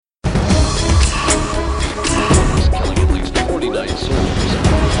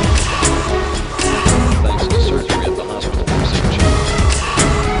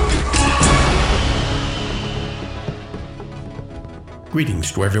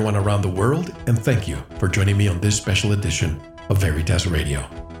Greetings to everyone around the world, and thank you for joining me on this special edition of Veritas Radio.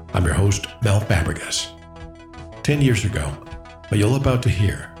 I'm your host, Mel Fabregas. 10 years ago, what you're about to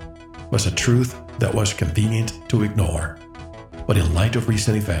hear was a truth that was convenient to ignore. But in light of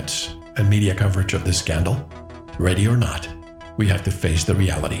recent events and media coverage of this scandal, ready or not, we have to face the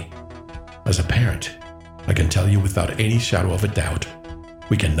reality. As a parent, I can tell you without any shadow of a doubt,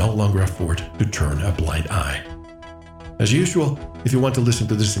 we can no longer afford to turn a blind eye. As usual, if you want to listen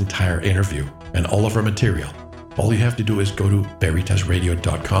to this entire interview and all of our material, all you have to do is go to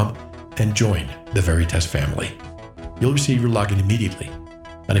veritasradio.com and join the Veritas family. You'll receive your login immediately.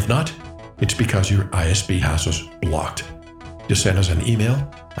 And if not, it's because your ISP has us blocked. Just send us an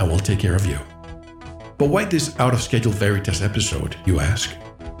email and we'll take care of you. But why this out-of-schedule Veritas episode, you ask?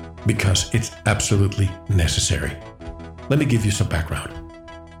 Because it's absolutely necessary. Let me give you some background.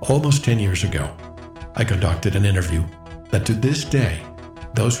 Almost 10 years ago, I conducted an interview that to this day,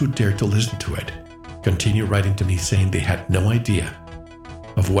 those who dared to listen to it continue writing to me saying they had no idea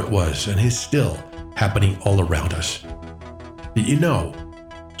of what was and is still happening all around us. You know,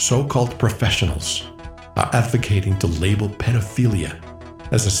 so-called professionals are advocating to label pedophilia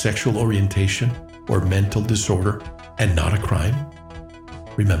as a sexual orientation or mental disorder and not a crime.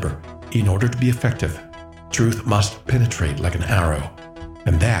 Remember, in order to be effective, truth must penetrate like an arrow,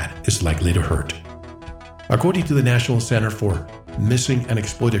 and that is likely to hurt. According to the National Center for Missing and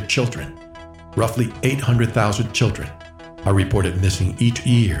Exploited Children, roughly 800,000 children are reported missing each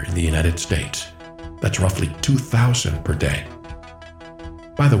year in the United States. That's roughly 2,000 per day.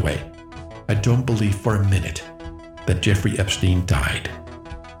 By the way, I don't believe for a minute that Jeffrey Epstein died.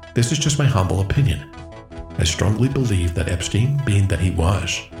 This is just my humble opinion. I strongly believe that Epstein, being that he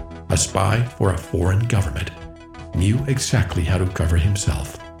was a spy for a foreign government, knew exactly how to cover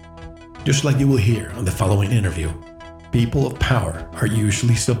himself. Just like you will hear on the following interview, people of power are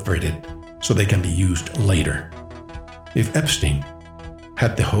usually subverted so they can be used later. If Epstein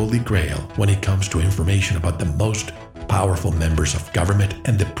had the holy grail when it comes to information about the most powerful members of government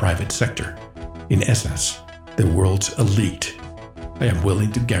and the private sector, in essence, the world's elite, I am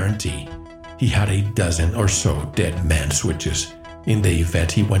willing to guarantee he had a dozen or so dead man switches in the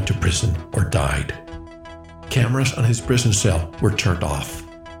event he went to prison or died. Cameras on his prison cell were turned off.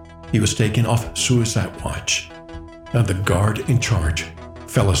 He was taken off suicide watch, and the guard in charge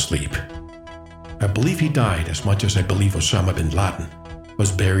fell asleep. I believe he died as much as I believe Osama bin Laden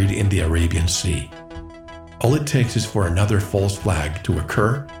was buried in the Arabian Sea. All it takes is for another false flag to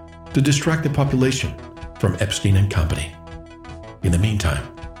occur to distract the population from Epstein and company. In the meantime,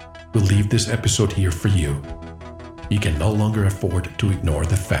 we'll leave this episode here for you. You can no longer afford to ignore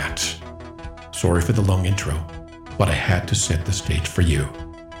the facts. Sorry for the long intro, but I had to set the stage for you.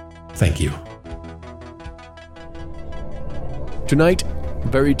 Thank you. Tonight,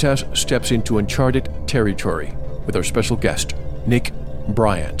 Veritas steps into uncharted territory with our special guest, Nick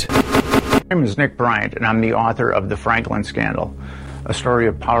Bryant. My name is Nick Bryant, and I'm the author of The Franklin Scandal, a story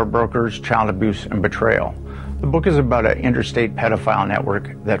of Powerbrokers, child abuse, and betrayal. The book is about an interstate pedophile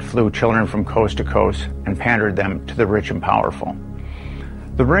network that flew children from coast to coast and pandered them to the rich and powerful.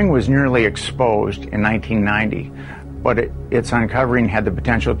 The ring was nearly exposed in 1990, but its uncovering had the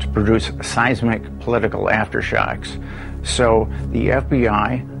potential to produce seismic political aftershocks. So the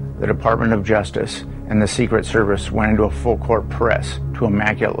FBI, the Department of Justice, and the Secret Service went into a full-court press to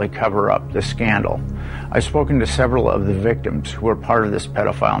immaculately cover up the scandal. I've spoken to several of the victims who were part of this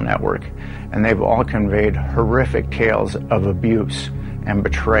pedophile network, and they've all conveyed horrific tales of abuse and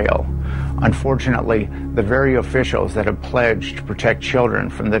betrayal. Unfortunately, the very officials that have pledged to protect children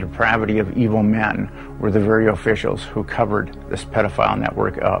from the depravity of evil men were the very officials who covered this pedophile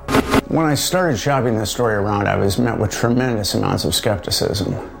network up. When I started shopping this story around, I was met with tremendous amounts of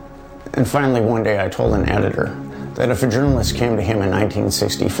skepticism. And finally, one day I told an editor that if a journalist came to him in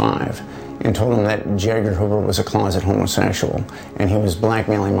 1965 and told him that J. Edgar Hoover was a closet homosexual and he was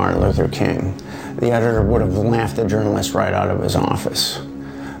blackmailing Martin Luther King, the editor would have laughed the journalist right out of his office.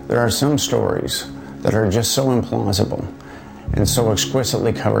 There are some stories that are just so implausible and so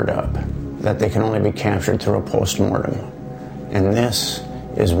exquisitely covered up that they can only be captured through a post-mortem. And this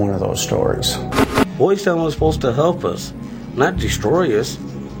is one of those stories. Boys Town was supposed to help us, not destroy us.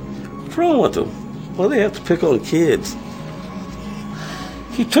 What's wrong with them? Why do they have to pick on kids?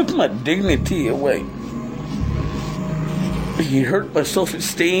 He took my dignity away. He hurt my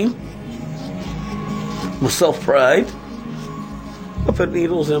self-esteem, my self-pride. I put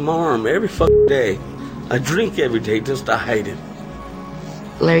needles in my arm every fucking day. I drink every day just to hide it.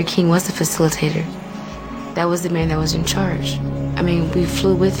 Larry King was the facilitator. That was the man that was in charge. I mean, we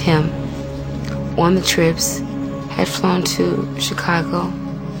flew with him on the trips. had flown to Chicago,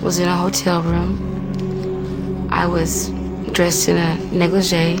 was in a hotel room. I was dressed in a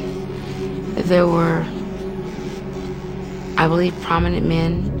negligee. There were, I believe, prominent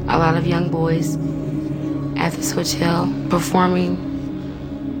men, a lot of young boys at this hotel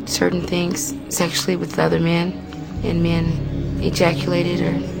performing certain things sexually with other men, and men ejaculated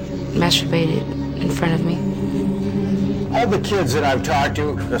or masturbated in front of me. All the kids that I've talked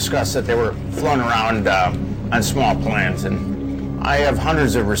to discuss that they were flown around on small planes, and I have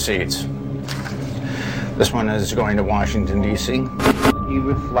hundreds of receipts. This one is going to Washington, D.C. He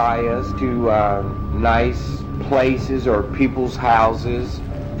would fly us to nice places or people's houses.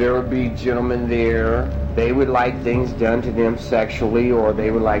 There would be gentlemen there. They would like things done to them sexually, or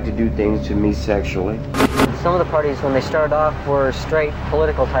they would like to do things to me sexually. Some of the parties, when they started off, were straight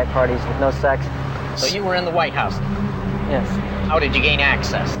political type parties with no sex. So you were in the White House? Yes. How did you gain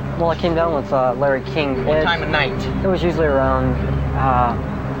access? Well, I came down with Larry King. What time of night? It was usually around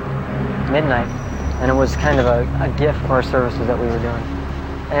midnight, and it was kind of a gift for our services that we were doing.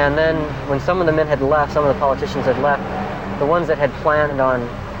 And then when some of the men had left, some of the politicians had left, the ones that had planned on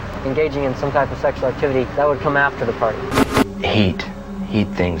engaging in some type of sexual activity, that would come after the party. Heat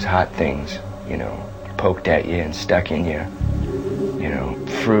things, hot things, poked at you and stuck in you.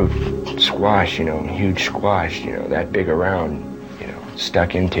 Fruit, squash, huge squash, that big around,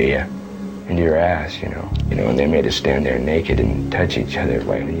 stuck into you, into your ass, and they made us stand there naked and touch each other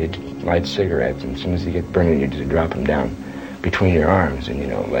while you'd light cigarettes, and as soon as you get burning, you just drop them down between your arms and,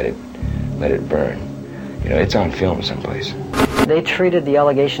 let it burn. It's on film someplace. They treated the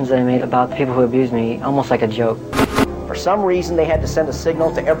allegations that I made about the people who abused me almost like a joke. For some reason, they had to send a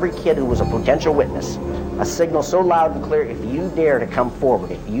signal to every kid who was a potential witness. A signal so loud and clear, if you dare to come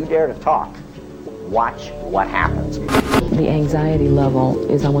forward, if you dare to talk, watch what happens. The anxiety level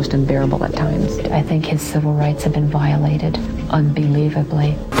is almost unbearable at times. I think his civil rights have been violated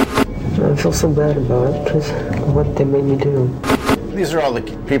unbelievably. I feel so bad about it because of what they made me do. These are all the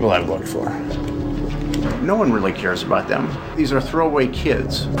people I've looked for. No one really cares about them. These are throwaway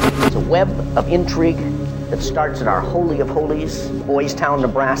kids. It's a web of intrigue that starts in our Holy of Holies, Boys Town,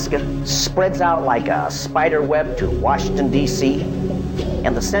 Nebraska, spreads out like a spider web to Washington, D.C.,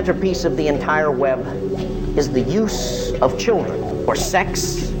 and the centerpiece of the entire web is the use of children for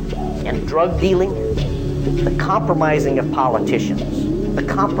sex and drug dealing, the compromising of politicians, the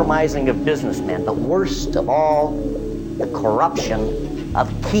compromising of businessmen, the worst of all, the corruption of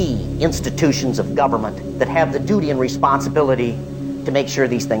key institutions of government that have the duty and responsibility to make sure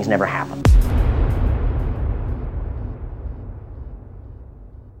these things never happen.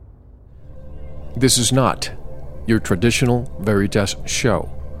 This is not your traditional Veritas show.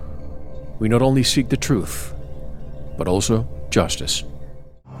 We not only seek the truth, but also justice.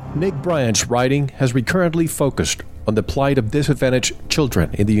 Nick Bryant's writing has recurrently focused on the plight of disadvantaged children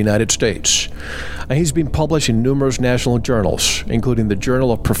in the United States, and he's been published in numerous national journals, including the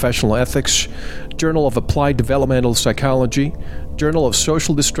Journal of Professional Ethics, Journal of Applied Developmental Psychology, Journal of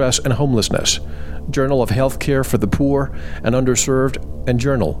Social Distress and Homelessness, Journal of Healthcare for the Poor and Underserved, and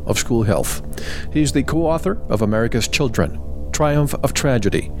Journal of School Health. He is the co-author of America's Children, Triumph of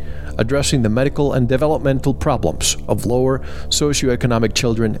Tragedy, addressing the medical and developmental problems of lower socioeconomic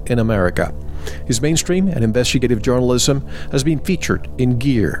children in America. His mainstream and investigative journalism has been featured in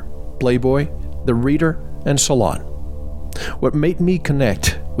Gear, Playboy, The Reader, and Salon. What made me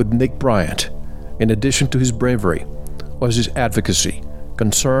connect with Nick Bryant, in addition to his bravery, was his advocacy,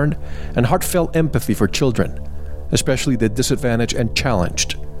 concern, and heartfelt empathy for children, especially the disadvantaged and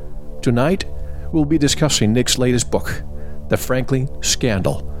challenged. Tonight, we'll be discussing Nick's latest book, The Franklin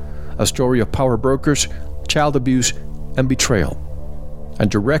Scandal, a story of Powerbrokers, child abuse, and betrayal.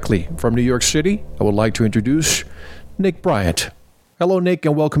 And directly from New York City, I would like to introduce Nick Bryant. Hello, Nick,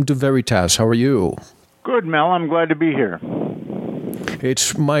 and welcome to Veritas. How are you? Good, Mel. I'm glad to be here.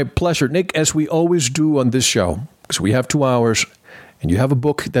 It's my pleasure, Nick, as we always do on this show, because we have 2 hours, and you have a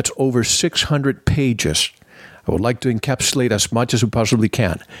book that's over 600 pages. I would like to encapsulate as much as we possibly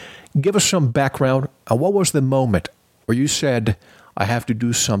can. Give us some background on what was the moment where you said, I have to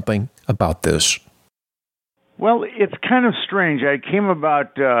do something about this. Well, it's kind of strange. I came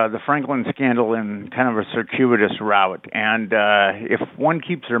about the Franklin scandal in kind of a circuitous route, and if one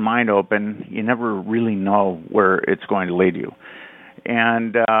keeps their mind open, you never really know where it's going to lead you.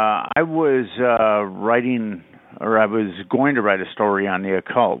 And I was going to write a story on the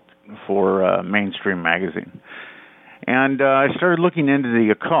occult for Mainstream magazine. And I started looking into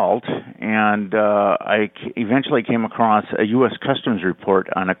the occult, and I eventually came across a U.S. Customs report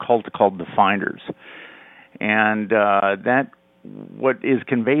on a cult called the Finders. And that what is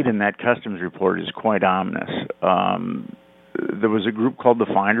conveyed in that customs report is quite ominous. There was a group called the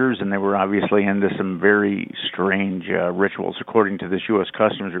Finders, and they were obviously into some very strange rituals, according to this U.S.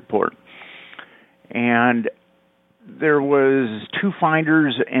 Customs report. And there was 2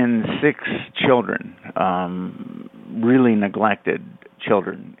 finders and 6 children, really neglected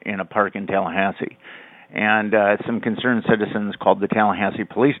children, in a park in Tallahassee. And some concerned citizens called the Tallahassee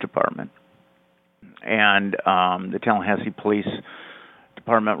Police Department. And the Tallahassee Police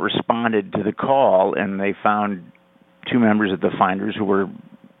Department responded to the call, and they found 2 members of the Finders who were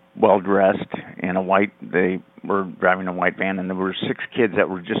well-dressed in a white, they were driving a white van, and there were 6 kids that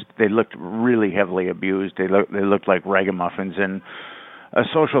were they looked really heavily abused. They looked like ragamuffins, and a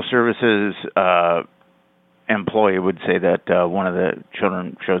social services employee would say that one of the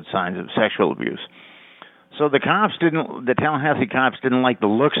children showed signs of sexual abuse. So the Tallahassee cops didn't like the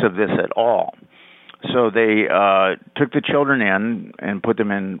looks of this at all. So they took the children in and put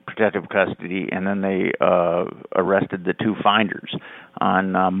them in protective custody, and then they arrested the 2 finders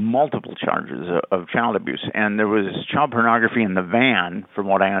on multiple charges of child abuse. And there was child pornography in the van, from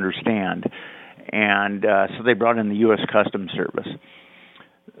what I understand. And so they brought in the U.S. Customs Service.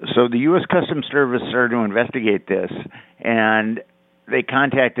 So the U.S. Customs Service started to investigate this, and they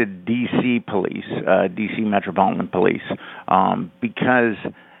contacted D.C. police, D.C. Metropolitan Police, because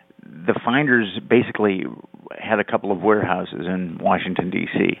the Finders basically had a couple of warehouses in Washington,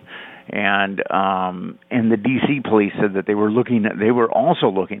 D.C., and the D.C. police said that they were also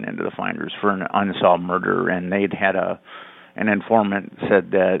looking into the Finders for an unsolved murder, and they'd had an informant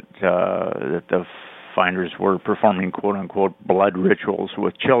said that the Finders were performing quote-unquote blood rituals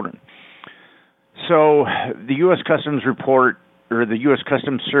with children. So the U.S. Customs report, or the U.S.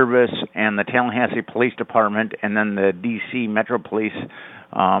 Customs Service and the Tallahassee Police Department, and then the D.C. Metro Police,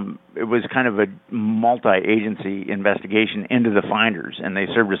 it was kind of a multi-agency investigation into the Finders, and they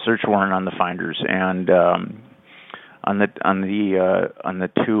served a search warrant on the Finders and on the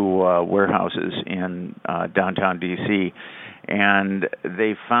 2 warehouses in downtown D.C., and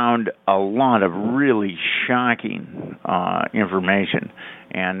they found a lot of really shocking information,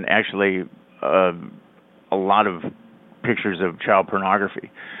 and actually a lot of pictures of child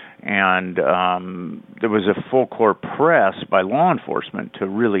pornography. And there was a full court press by law enforcement to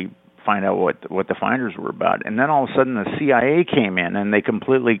really find out what the Finders were about. And then all of a sudden the CIA came in, and they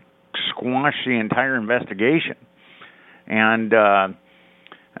completely squashed the entire investigation. And I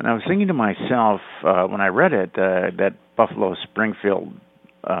was thinking to myself when I read it, that Buffalo Springfield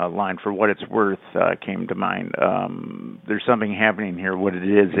line, "For what it's worth," came to mind. There's something happening here. What it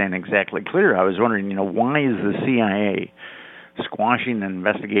is ain't exactly clear. I was wondering, why is the CIA squashing an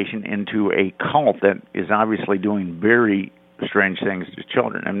investigation into a cult that is obviously doing very strange things to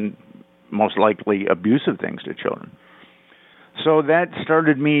children, and most likely abusive things to children? So that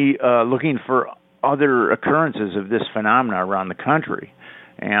started me looking for other occurrences of this phenomena around the country,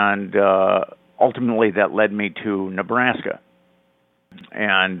 and ultimately that led me to Nebraska.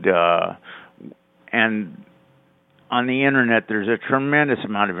 And on the internet, there's a tremendous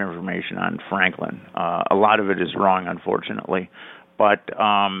amount of information on Franklin. A lot of it is wrong, unfortunately. But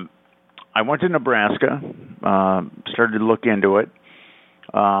I went to Nebraska, started to look into it.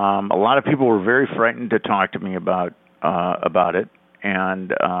 A lot of people were very frightened to talk to me about it,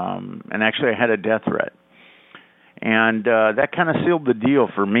 and actually I had a death threat. And that kind of sealed the deal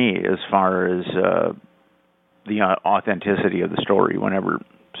for me as far as the authenticity of the story. Whenever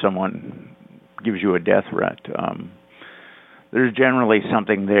someone gives you a death threat, there's generally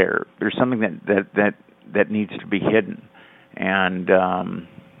something there. There's something that needs to be hidden. And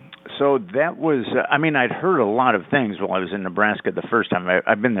so that was, I'd heard a lot of things while I was in Nebraska the first time.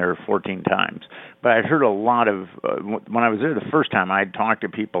 I've been there 14 times. But I'd heard a lot of, when I was there the first time, I'd talked to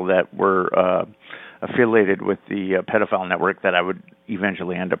people that were affiliated with the pedophile network that I would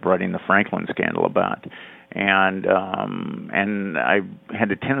eventually end up writing the Franklin scandal about. And I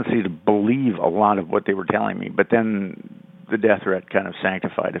had a tendency to believe a lot of what they were telling me, but then the death threat kind of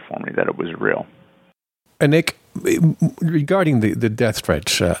sanctified it for me that it was real. And Nick, regarding the death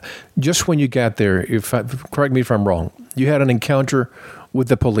threats, just when you got there, correct me if I'm wrong, you had an encounter with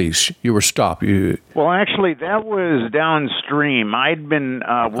the police. You were stopped. Well, actually, that was downstream. I'd been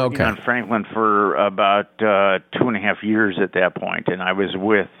working on Franklin for about 2.5 years at that point, and I was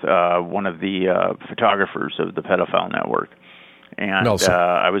with one of the photographers of the pedophile network. And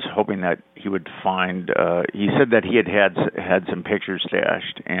I was hoping that he would find, he said that he had some pictures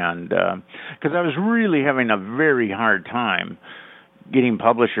stashed, and because I was really having a very hard time getting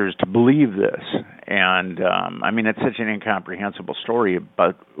publishers to believe this. And it's such an incomprehensible story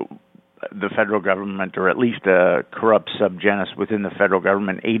the federal government, or at least a corrupt subgenus within the federal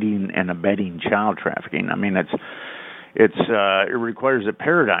government, aiding and abetting child trafficking. I mean, it requires a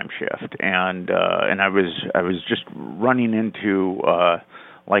paradigm shift, and I was just running into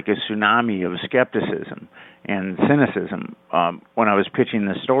like a tsunami of skepticism and cynicism when I was pitching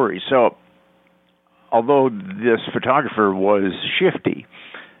this story. So, although this photographer was shifty,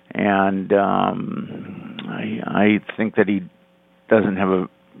 and I think that he doesn't have an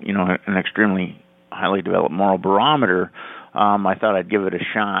extremely highly developed moral barometer, I thought I'd give it a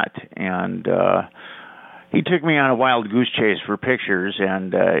shot, and he took me on a wild goose chase for pictures,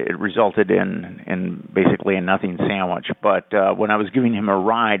 and it resulted in basically a nothing sandwich. But when I was giving him a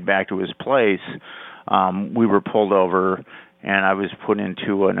ride back to his place, we were pulled over, and I was put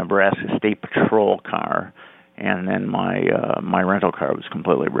into a Nebraska State Patrol car, and then my rental car was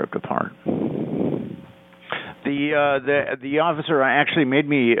completely ripped apart. The officer actually made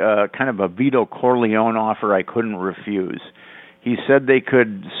me kind of a Vito Corleone offer I couldn't refuse. He said they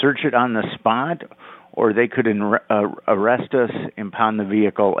could search it on the spot, or they could arrest us, impound the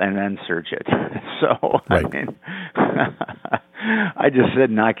vehicle, and then search it. So, right. I mean, I just said,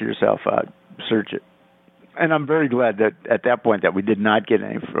 knock yourself out, search it. And I'm very glad that at that point that we did not get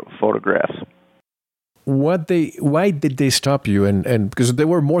any photographs. Why did they stop you? And because there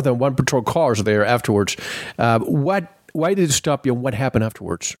were more than one patrol cars there afterwards. Why did it stop you, and what happened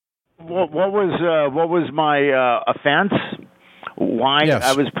afterwards? What was my offense? Why yes.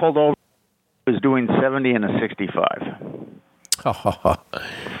 I was pulled over? I was doing 70 and a 65.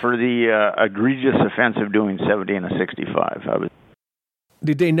 For the egregious offense of doing 70 and a 65.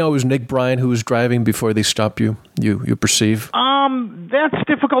 Did they know it was Nick Bryant who was driving before they stopped you? You perceive? That's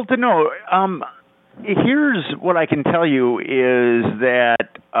difficult to know. Here's what I can tell you is that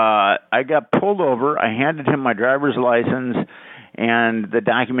I got pulled over. I handed him my driver's license and the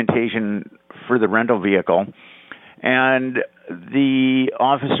documentation for the rental vehicle, and the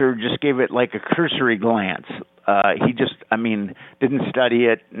officer just gave it like a cursory glance. He just, didn't study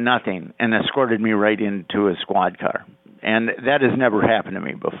it, nothing, and escorted me right into a squad car. And that has never happened to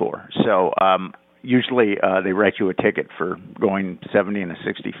me before. So usually they write you a ticket for going 70 and a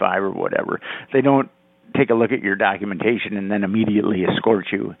 65 or whatever. They don't take a look at your documentation and then immediately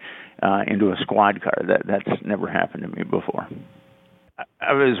escort you into a squad car. That's never happened to me before.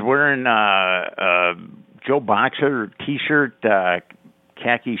 I was wearing Joe Boxer T-shirt,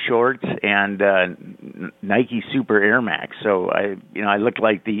 khaki shorts, and Nike Super Air Max. So I looked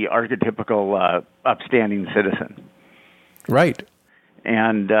like the archetypical upstanding citizen. Right.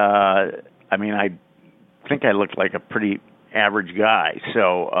 And I think I looked like a pretty average guy.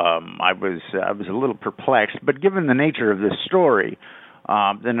 So I was a little perplexed. But given the nature of this story,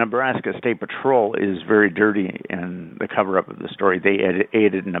 the Nebraska State Patrol is very dirty in the cover-up of the story. They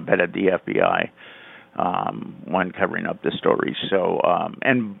aided and abetted the FBI when covering up the story. So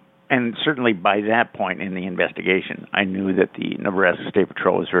and certainly by that point in the investigation, I knew that the Nebraska State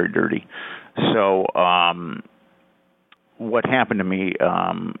Patrol was very dirty. So what happened to me,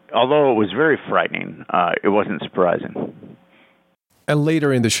 although it was very frightening, it wasn't surprising. And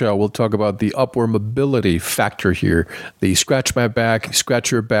later in the show, we'll talk about the upward mobility factor here, the scratch my back,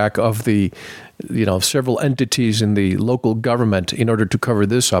 scratch your back of the, several entities in the local government in order to cover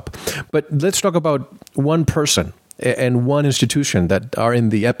this up. But let's talk about one person and one institution that are in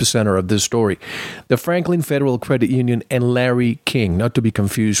the epicenter of this story. The Franklin Federal Credit Union and Larry King, not to be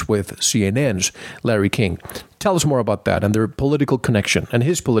confused with CNN's Larry King. Tell us more about that and their political connection and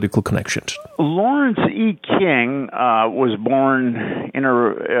his political connections. Lawrence E. King was born in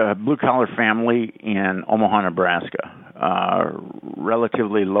a blue-collar family in Omaha, Nebraska,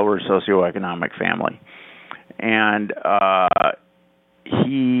 relatively lower socioeconomic family. And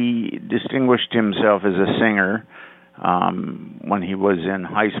he distinguished himself as a singer when he was in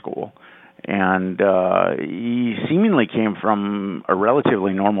high school. And he seemingly came from a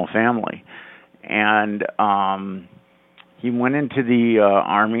relatively normal family. And he went into the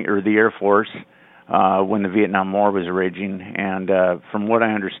Army or the Air Force when the Vietnam War was raging. And from what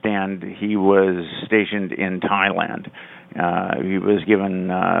I understand, he was stationed in Thailand. He was given,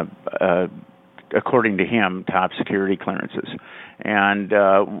 according to him, top security clearances. And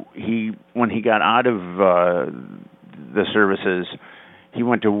when he got out of the services, he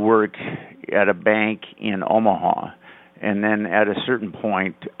went to work at a bank in Omaha. And then at a certain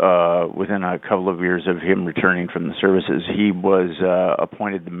point, within a couple of years of him returning from the services, he was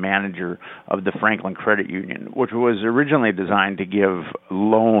appointed the manager of the Franklin Credit Union, which was originally designed to give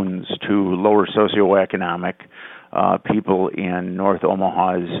loans to lower socioeconomic people in North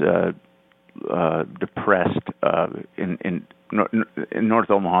Omaha's depressed, in North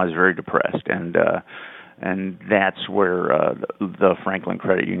Omaha is very depressed, and that's where the Franklin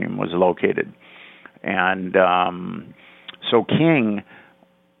Credit Union was located. And so King,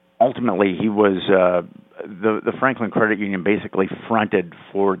 ultimately, he was the Franklin Credit Union basically fronted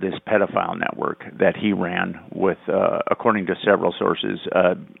for this pedophile network that he ran with, according to several sources,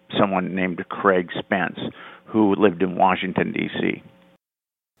 someone named Craig Spence, who lived in Washington, D.C.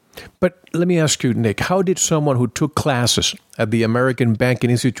 But let me ask you, Nick, how did someone who took classes at the American Banking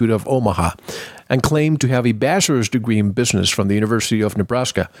Institute of Omaha and claimed to have a bachelor's degree in business from the University of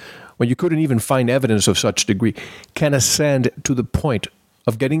Nebraska, when you couldn't even find evidence of such degree, can ascend to the point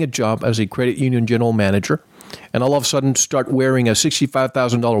of getting a job as a credit union general manager and all of a sudden start wearing a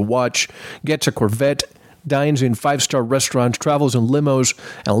 $65,000 watch, gets a Corvette, dines in five-star restaurants, travels in limos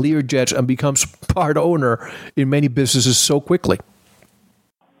and Learjets, and becomes part owner in many businesses so quickly?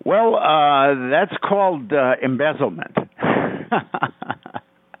 Well, that's called embezzlement.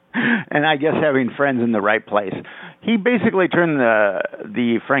 And I guess having friends in the right place. He basically turned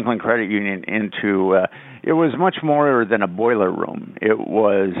the Franklin Credit Union into it was much more than a boiler room. It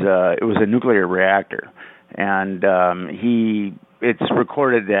was a nuclear reactor, and it's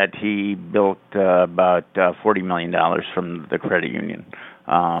recorded that he built about $40 million from the credit union.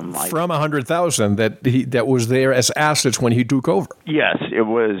 From $100,000 that was there as assets when he took over. Yes, it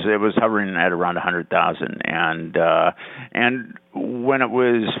was hovering at around $100,000, and when it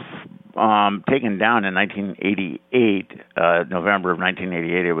was taken down in 1988, November of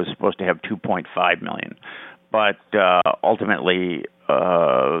 1988, it was supposed to have $2.5 million, but ultimately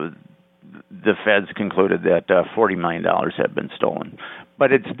the feds concluded that $40 million had been stolen.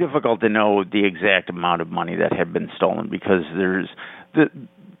 But it's difficult to know the exact amount of money that had been stolen because there's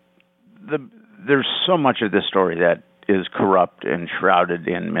so much of this story that is corrupt and shrouded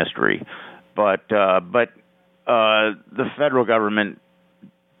in mystery, but the federal government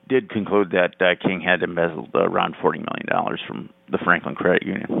did conclude that King had embezzled around $40 million from the Franklin Credit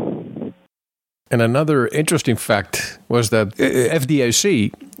Union. And another interesting fact was that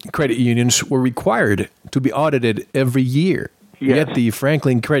FDIC credit unions were required to be audited every year. Yes. Yet the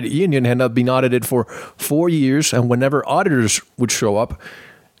Franklin Credit Union had not been audited for 4 years, and whenever auditors would show up,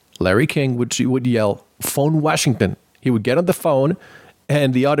 Larry King would yell, "Phone Washington." He would get on the phone,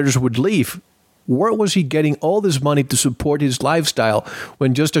 and the auditors would leave. Where was he getting all this money to support his lifestyle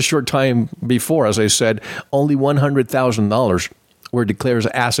when just a short time before, as I said, only $100,000 were declared as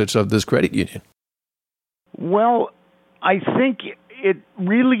assets of this credit union? Well, I think it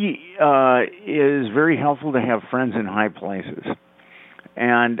really is very helpful to have friends in high places.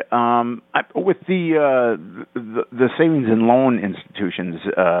 And with the savings and loan institutions,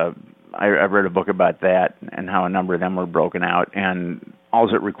 I read a book about that and how a number of them were broken out, and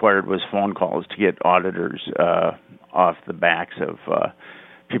all it required was phone calls to get auditors off the backs of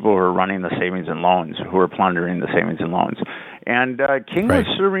people who were running the savings and loans, who were plundering the savings and loans. And King was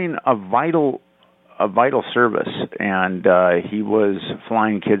serving a vital service, and he was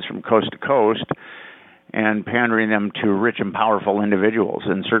flying kids from coast to coast and pandering them to rich and powerful individuals,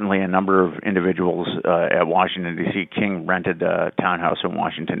 and certainly a number of individuals at Washington, D.C. King rented a townhouse in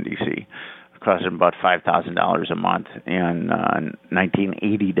Washington, D.C. It cost him about $5,000 a month in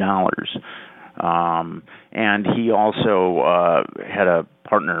 1980 dollars. And he also had a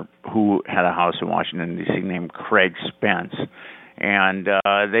partner who had a house in Washington, D.C. named Craig Spence. And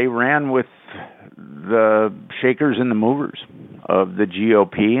they ran with the shakers and the movers of the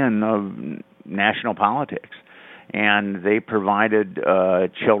GOP and of national politics. And they provided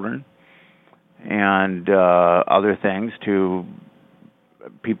children and other things to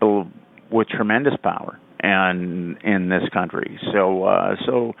people with tremendous power and in this country.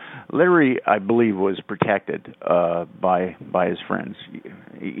 So Larry, I believe, was protected by his friends.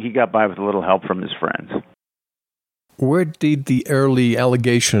 He got by with a little help from his friends. Where did the early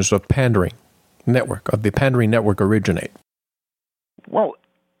allegations of the pandering network originate? Well,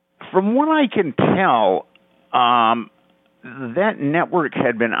 from what I can tell, that network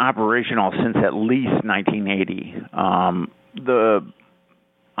had been operational since at least 1980.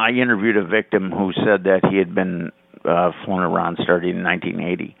 I interviewed a victim who said that he had been flown around starting in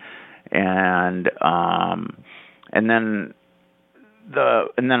 1980, and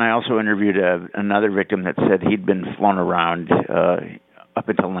then I also interviewed another victim that said he'd been flown around up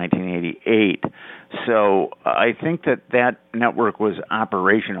until 1988. So I think that network was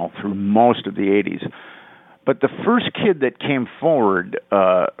operational through most of the 80s. But the first kid that came forward,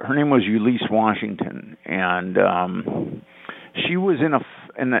 her name was Ulysses Washington, and she was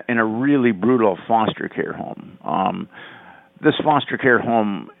in a really brutal foster care home. This foster care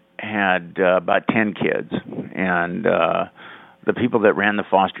home had about 10 kids, and the people that ran the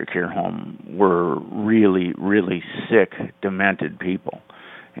foster care home were really, really sick, demented people.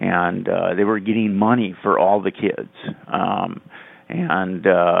 And they were getting money for all the kids.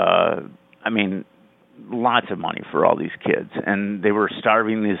 Lots of money for all these kids. And they were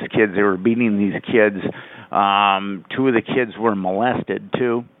starving these kids. They were beating these kids. 2 of the kids were molested,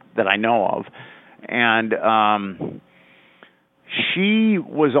 too, that I know of. And she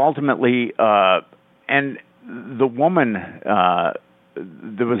was ultimately, and the woman,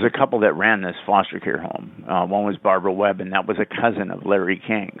 there was a couple that ran this foster care home. One was Barbara Webb, and that was a cousin of Larry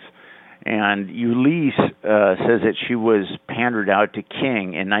King's. And Ulysses says that she was pandered out to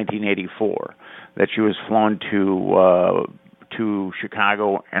King in 1984, that she was flown to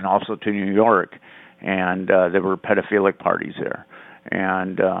Chicago and also to New York, and there were pedophilic parties there,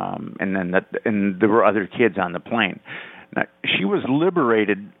 and there were other kids on the plane. Now, she was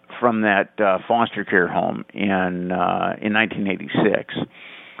liberated from that foster care home in 1986,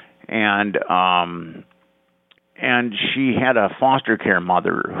 and she had a foster care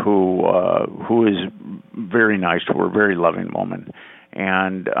mother who is very nice to her, very loving woman,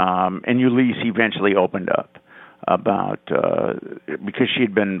 and Ulysses eventually opened up about because she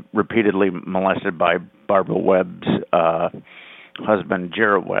had been repeatedly molested by Barbara Webb's husband,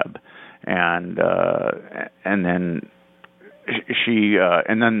 Jarrett Webb, and then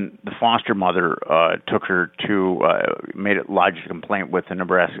the foster mother took her to lodged a complaint with the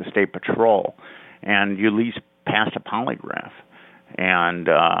Nebraska State Patrol, and Ulysses passed a polygraph and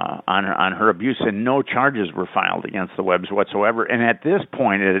on her abuse, and no charges were filed against the Webbs whatsoever. And at this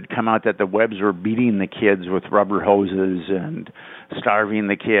point, it had come out that the Webbs were beating the kids with rubber hoses and starving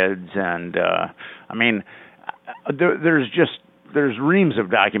the kids, and there's reams of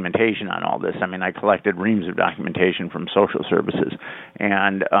documentation on all this. I mean, I collected reams of documentation from social services,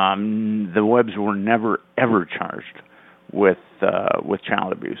 and the Webbs were never ever charged with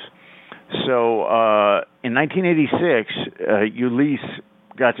child abuse. So in 1986, Ulysses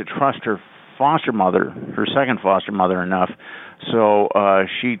got to trust her foster mother, her second foster mother, enough. So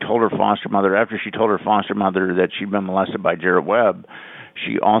she told her foster mother, after she told her foster mother that she'd been molested by Jarrett Webb,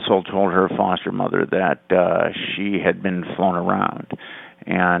 she also told her foster mother that she had been flown around.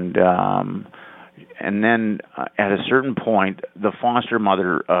 And then at a certain point, the foster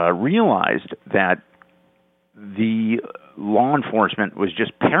mother realized that the law enforcement was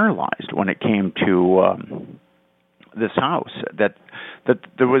just paralyzed when it came to this house. That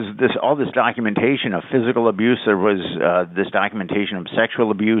there was all this documentation of physical abuse. There was this documentation of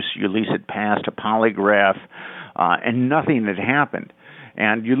sexual abuse. Ulysses had passed a polygraph, and nothing had happened.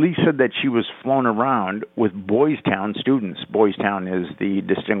 And Ulysses said that she was flown around with Boys Town students. Boys Town is the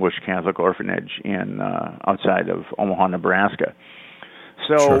distinguished Catholic orphanage in outside of Omaha, Nebraska.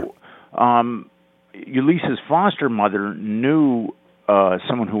 So Ulysses' foster mother knew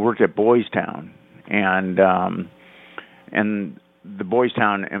someone who worked at Boys Town, and the Boys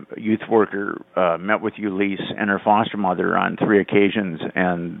Town youth worker met with Ulysses and her foster mother on 3 occasions,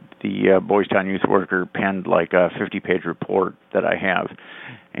 and the Boys Town youth worker penned like a 50-page report that I have,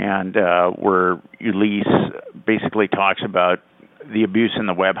 and where Ulysses basically talks about the abuse in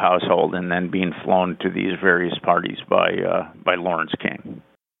the Webb household and then being flown to these various parties by Lawrence King.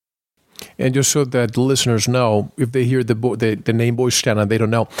 And just so that the listeners know, if they hear the name Boys Town and they don't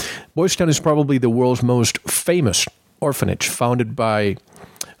know, Boys Town is probably the world's most famous orphanage, founded by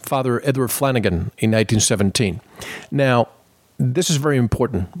Father Edward Flanagan in 1917. Now, this is very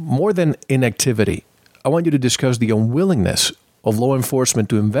important. More than inactivity, I want you to discuss the unwillingness of law enforcement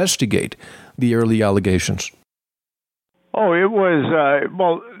to investigate the early allegations. Oh, it was,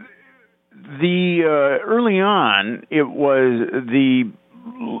 early on, it was the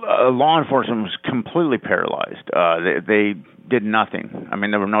law enforcement was completely paralyzed. They did nothing. I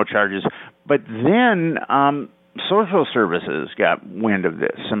mean, there were no charges. But then social services got wind of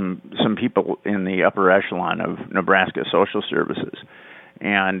this, some people in the upper echelon of Nebraska social services.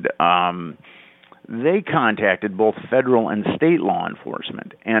 And they contacted both federal and state law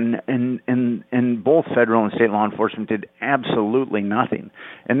enforcement. And both federal and state law enforcement did absolutely nothing.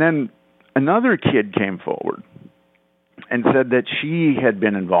 And then another kid came forward and said that she had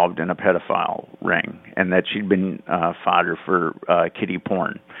been involved in a pedophile ring and that she'd been fodder for kiddie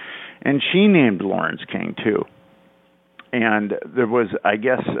porn. And she named Lawrence King, too. And there was, I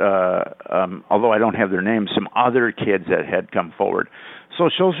guess, although I don't have their names, some other kids that had come forward. So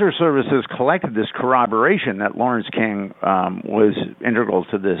social services collected this corroboration that Lawrence King was integral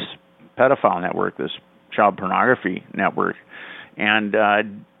to this pedophile network, this child pornography network. And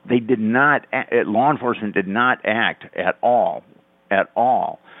they did not, law enforcement did not act at all.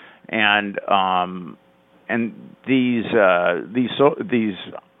 And these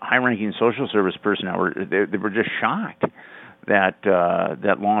high-ranking social service personnel they were just shocked that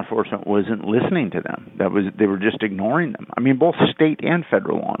law enforcement wasn't listening to them. They were just ignoring them. I mean, both state and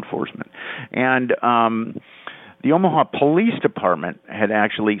federal law enforcement. And the Omaha Police Department had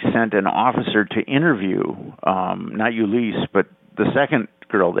actually sent an officer to interview not Ulysses, but the second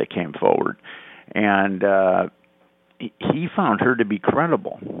girl that came forward, and he found her to be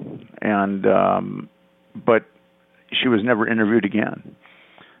credible, and but she was never interviewed again.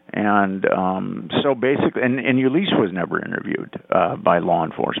 And so basically, and Ulysses was never interviewed by law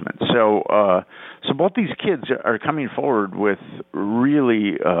enforcement. So both these kids are coming forward with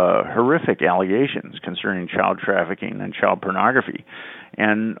really horrific allegations concerning child trafficking and child pornography,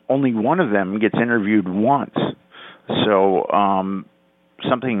 and only one of them gets interviewed once. So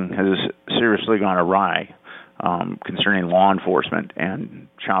something has seriously gone awry concerning law enforcement and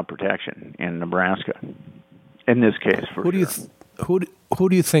child protection in Nebraska. In this case, for Who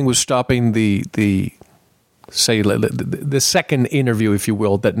do you think was stopping the second interview, if you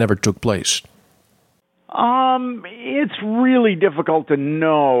will, that never took place? It's really difficult to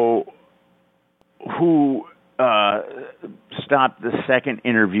know who stopped the second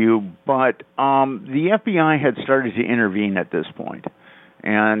interview, but the FBI had started to intervene at this point,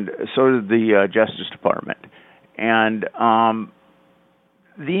 and so did the Justice Department. And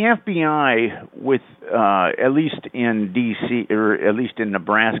the FBI, with at least in D.C. or at least in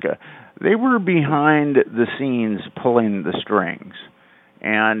Nebraska, they were behind the scenes pulling the strings,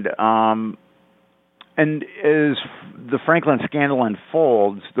 and as the Franklin scandal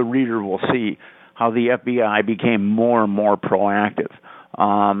unfolds, the reader will see how the FBI became more and more proactive.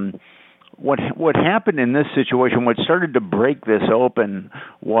 What happened in this situation, what started to break this open,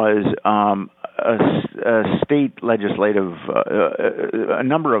 was a state legislative, a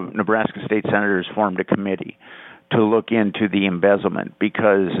number of Nebraska state senators formed a committee to look into the embezzlement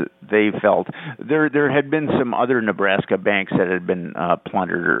because they felt there had been some other Nebraska banks that had been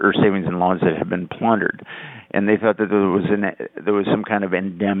plundered, or savings and loans that had been plundered, and they thought that there was some kind of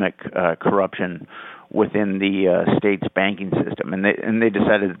endemic corruption within the state's banking system, and they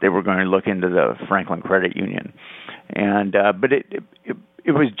decided that they were going to look into the Franklin Credit Union, and but it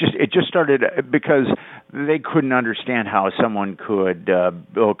just started because they couldn't understand how someone could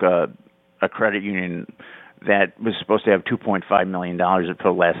bilk a credit union that was supposed to have $2.5 million of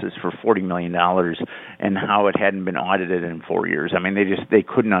total assets for $40 million, and how it hadn't been audited in 4 years. I mean, they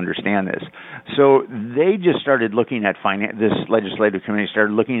couldn't understand this. So they just started looking at this legislative committee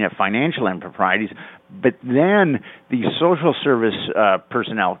started looking at financial improprieties, but then the social service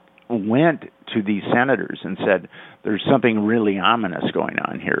personnel went to these senators and said, there's something really ominous going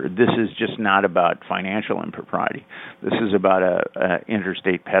on here. This is just not about financial impropriety. This is about a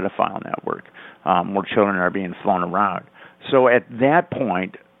interstate pedophile network where children are being flown around. So at that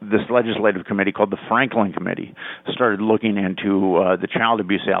point, this legislative committee called the Franklin Committee started looking into the child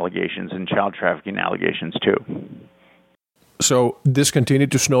abuse allegations and child trafficking allegations too. So this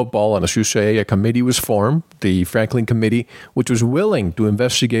continued to snowball, and as you say, a committee was formed, the Franklin Committee, which was willing to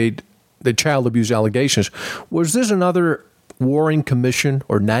investigate the child abuse allegations. Was this another Warren Commission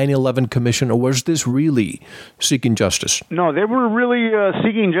or 9/11 Commission, or was this really seeking justice? No, they were really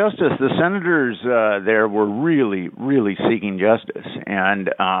seeking justice. The senators there were really, really seeking justice, and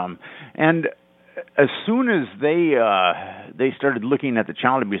as soon as they started looking at the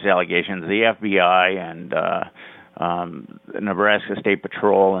child abuse allegations, the FBI and the Nebraska State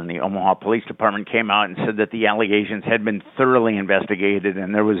Patrol and the Omaha Police Department came out and said that the allegations had been thoroughly investigated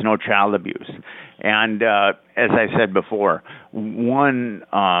and there was no child abuse. And as I said before, one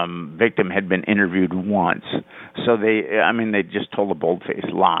victim had been interviewed once. So they just told a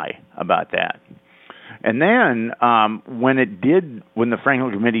bold-faced lie about that. And then when the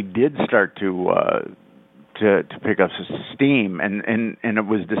Franklin Committee did start to pick up steam, and it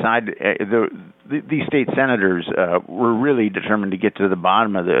was decided these state senators were really determined to get to the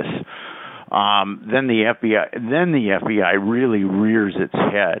bottom of this. Then the FBI really rears its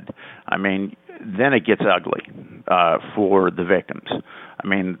head. I mean, then it gets ugly for the victims. I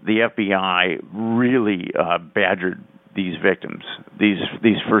mean, the FBI really badgered these victims,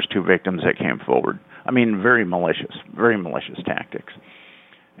 these first two victims that came forward. I mean, very malicious tactics.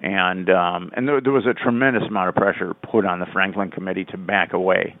 And there was a tremendous amount of pressure put on the Franklin Committee to back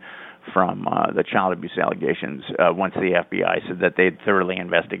away from the child abuse allegations once the FBI said that they'd thoroughly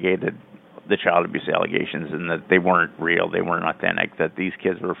investigated the child abuse allegations and that they weren't real, they weren't authentic, that these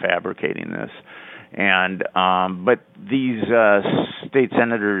kids were fabricating this. And but these state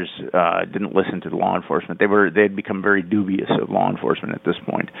senators didn't listen to the law enforcement. They had become very dubious of law enforcement at this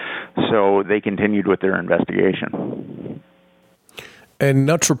point, so they continued with their investigation. And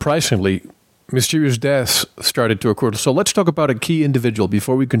not surprisingly, mysterious deaths started to occur. So let's talk about a key individual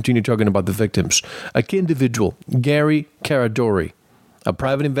before we continue talking about the victims. A key individual, Gary Caradori, a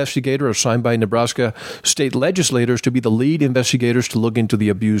private investigator assigned by Nebraska state legislators to be the lead investigators to look into the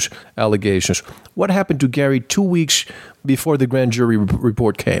abuse allegations. What happened to Gary 2 weeks before the grand jury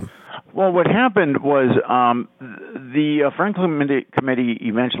report came? Well, what happened was the Franklin Committee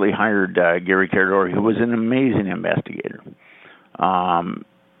eventually hired Gary Caradori, who was an amazing investigator.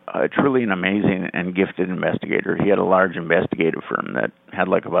 Truly an amazing and gifted investigator. He had a large investigative firm that had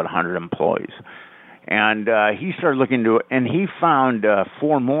like about 100 employees. And he started looking into it, and he found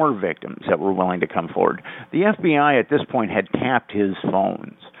 4 more victims that were willing to come forward. The FBI at this point had tapped his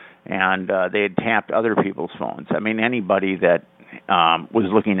phones, and they had tapped other people's phones. I mean, anybody that was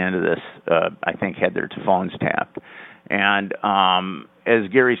looking into this, I think, had their phones tapped. And as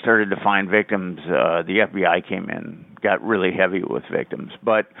Gary started to find victims, the FBI came in, got really heavy with victims.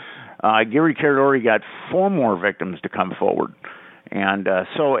 But Gary Caradori got 4 more victims to come forward. And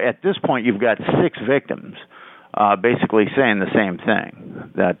so at this point, you've got 6 victims basically saying the same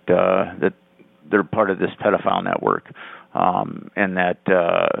thing, that they're part of this pedophile network, and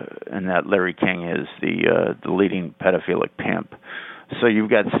that Larry King is the leading pedophilic pimp. So you've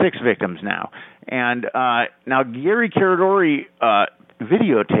got 6 victims now. And now Gary Caradori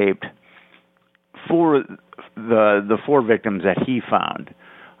videotaped for the 4 victims that he found,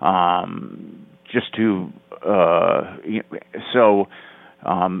 just to so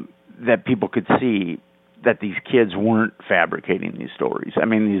that people could see that these kids weren't fabricating these stories. I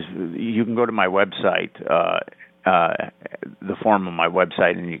mean, you can go to my website, the forum on my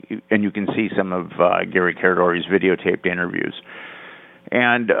website, and you can see some of Gary Caradori's videotaped interviews.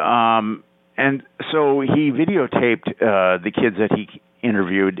 And so he videotaped the kids that he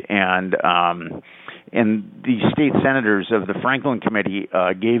interviewed, and the state senators of the Franklin Committee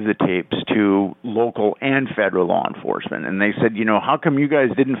gave the tapes to local and federal law enforcement. And they said, how come you guys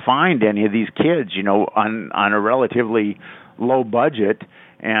didn't find any of these kids, on a relatively low budget?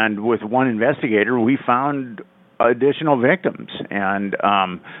 And with one investigator, we found additional victims. And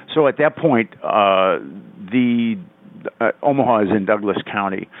so at that point, the Omaha is in Douglas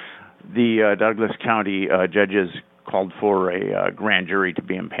County. The Douglas County judges called for a grand jury to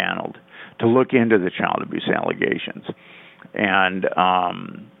be impaneled to look into the child abuse allegations, and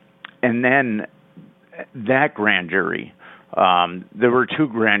then that grand jury, there were 2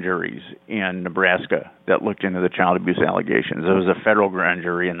 grand juries in Nebraska that looked into the child abuse allegations. There was a federal grand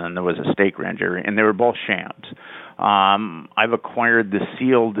jury, and then there was a state grand jury, and they were both shams. I've acquired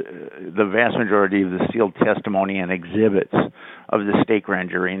the vast majority of the sealed testimony and exhibits of the state grand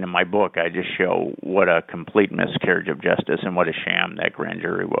jury, and in my book I just show what a complete miscarriage of justice and what a sham that grand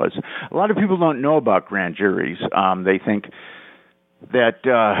jury was. A lot of people don't know about grand juries. They think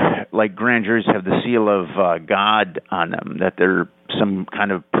that like grand juries have the seal of God on them, that they're some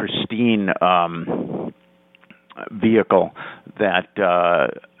kind of pristine vehicle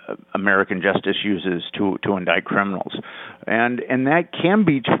that American justice uses to indict criminals. And that can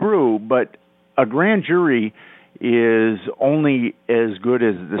be true, but a grand jury is only as good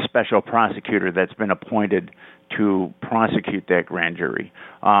as the special prosecutor that's been appointed to prosecute that grand jury.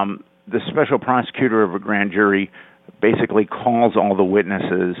 The special prosecutor of a grand jury basically calls all the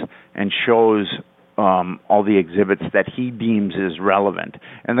witnesses and shows all the exhibits that he deems is relevant.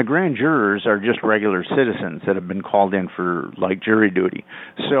 And the grand jurors are just regular citizens that have been called in for jury duty.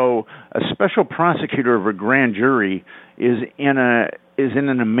 So a special prosecutor of a grand jury is in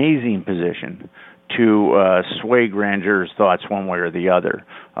an amazing position to sway grand jurors' thoughts one way or the other.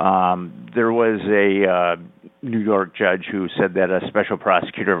 There was a New York judge who said that a special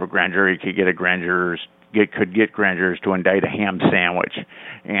prosecutor of a grand jury could get grand jurors to indict a ham sandwich,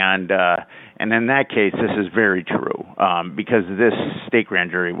 and in that case, this is very true, because this state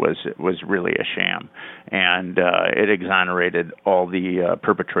grand jury was really a sham, and it exonerated all the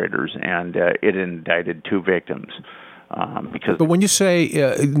perpetrators, and it indicted 2 victims. But when you say,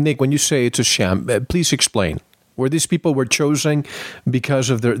 Nick, when you say it's a sham, please explain. Were these people chosen because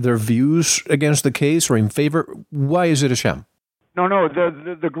of their views against the case or in favor? Why is it a sham? No,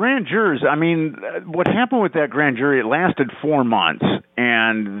 the grand jurors, I mean, what happened with that grand jury, it lasted 4 months,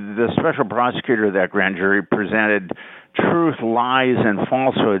 and the special prosecutor of that grand jury presented truth, lies, and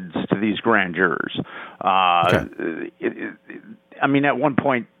falsehoods to these grand jurors. Okay. I mean, at one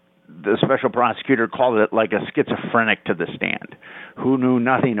point, the special prosecutor called it like a schizophrenic to the stand, who knew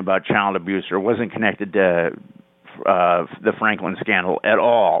nothing about child abuse or wasn't connected to the Franklin scandal at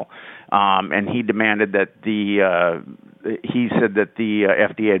all. And he demanded that he said that the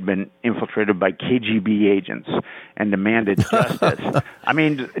FDA had been infiltrated by KGB agents and demanded justice. I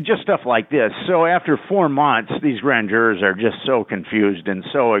mean, just stuff like this. So after 4 months, these grand jurors are just so confused and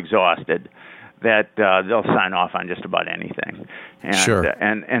so exhausted that they'll sign off on just about anything. And, sure.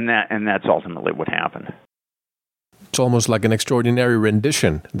 And that's ultimately what happened. It's almost like an extraordinary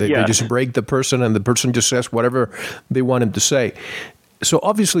rendition. They just break the person, and the person just says whatever they want him to say. So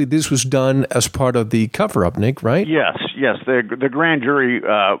obviously this was done as part of the cover-up, Nick, right? Yes. The grand jury,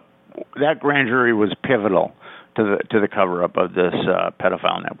 that grand jury was pivotal to the cover-up of this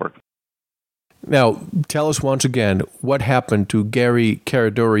pedophile network. Now, tell us once again what happened to Gary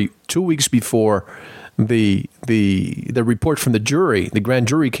Caradori 2 weeks before the report from the jury, the grand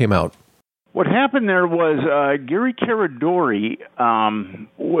jury, came out. What happened there was Gary Caradori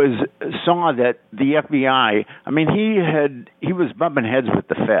saw that the FBI. I mean, he was bumping heads with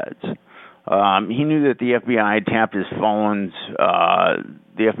the feds. He knew that the FBI had tapped his phones.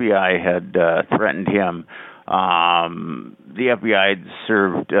 The FBI had threatened him. The FBI had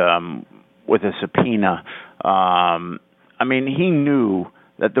served with a subpoena. I mean, he knew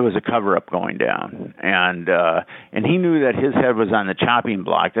that there was a cover-up going down, and he knew that his head was on the chopping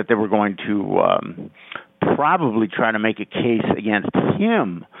block, that they were going to probably try to make a case against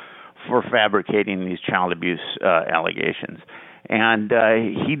him for fabricating these child abuse allegations. And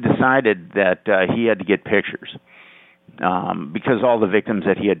he decided that he had to get pictures because all the victims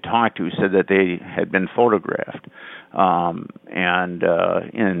that he had talked to said that they had been photographed and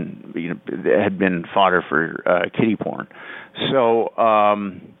had been fodder for kiddie porn. So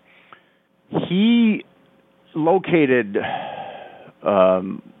he located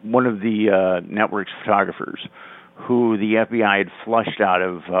one of the network's photographers who the FBI had flushed out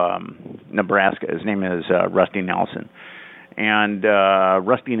of Nebraska. His name is Rusty Nelson. And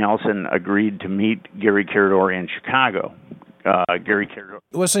Rusty Nelson agreed to meet Gary Caradori in Chicago. Gary Caradori.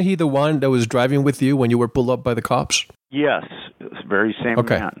 Wasn't he the one that was driving with you when you were pulled up by the cops? Yes, it's the very same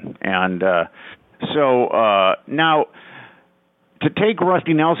man. And so now, to take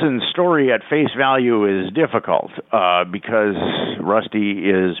Rusty Nelson's story at face value is difficult because Rusty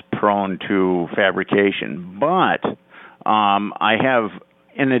is prone to fabrication. But I have,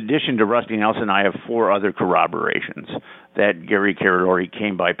 in addition to Rusty Nelson, I have 4 other corroborations that Gary Caradori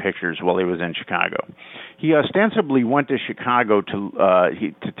came by pictures while he was in Chicago. He ostensibly went to Chicago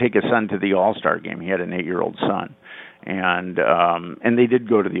to take his son to the All-Star game. He had an 8-year-old son. And they did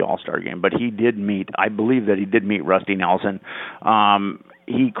go to the All-Star game, but I believe that he did meet Rusty Nelson.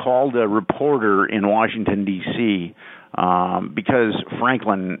 He called a reporter in Washington, D.C., because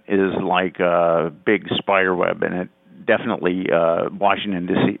Franklin is like a big spider web, and it definitely Washington,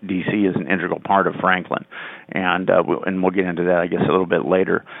 D.C. is an integral part of Franklin. And we'll get into that, I guess, a little bit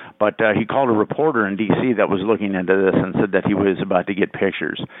later. But he called a reporter in D.C. that was looking into this and said that he was about to get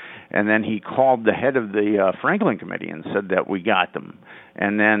pictures. And then he called the head of the Franklin Committee and said that we got them.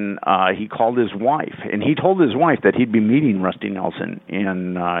 And then he called his wife, and he told his wife that he'd be meeting Rusty Nelson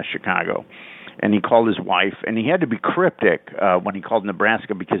in Chicago. And he called his wife, and he had to be cryptic when he called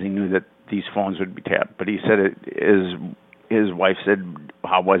Nebraska because he knew that these phones would be tapped. But he said his wife said,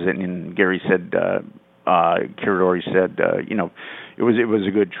 "How was it?" And Gary said, Caradori said, it was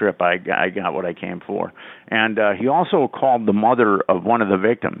a good trip. I got what I came for. And he also called the mother of one of the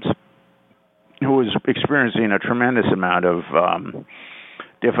victims, who was experiencing a tremendous amount of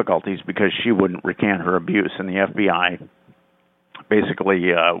difficulties because she wouldn't recant her abuse, and the FBI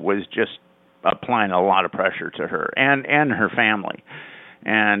basically was just applying a lot of pressure to her and her family.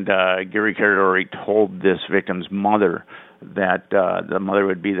 And Gary Caradori told this victim's mother that the mother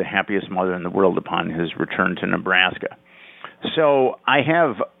would be the happiest mother in the world upon his return to Nebraska. So I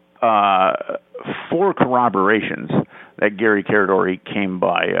have 4 corroborations that Gary Caradori came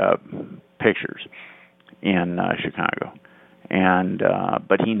by pictures in Chicago, and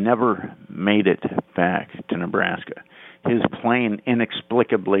but he never made it back to Nebraska. His plane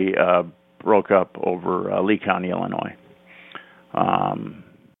inexplicably broke up over Lee County, Illinois.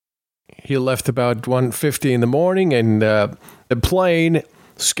 He left about 1:50 in the morning, and the plane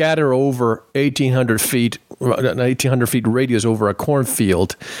scattered over 1,800 feet radius over a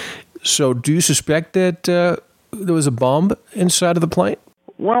cornfield. So do you suspect that there was a bomb inside of the plane?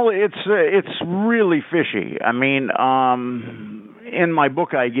 Well, it's really fishy. I mean, in my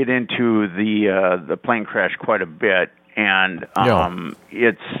book, I get into the plane crash quite a bit, and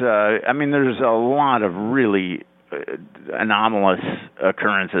there's a lot of really anomalous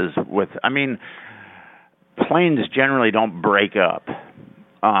occurrences with. I mean, planes generally don't break up.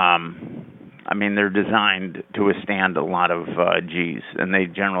 I mean, they're designed to withstand a lot of G's, and they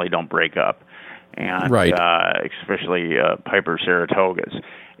generally don't break up. And right. Especially Piper Saratogas,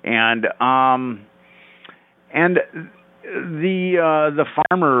 and the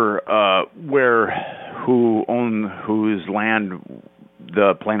farmer whose land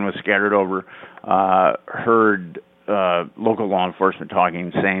the plane was scattered over heard local law enforcement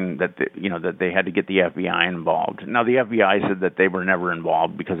talking, saying that that they had to get the FBI involved. Now the FBI said that they were never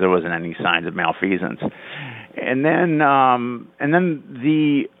involved because there wasn't any signs of malfeasance, and then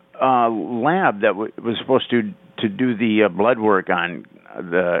the lab that was supposed to do the blood work on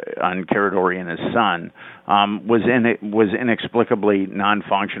Caradori and his son was inexplicably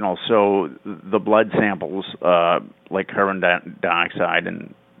non-functional. So the blood samples, like carbon dioxide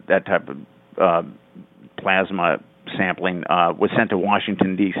and that type of plasma sampling, was sent to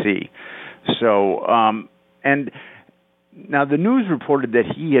Washington D.C. So and now the news reported that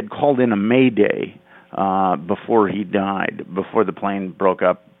he had called in a mayday before he died, before the plane broke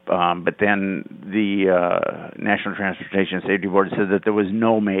up. But then the National Transportation Safety Board said that there was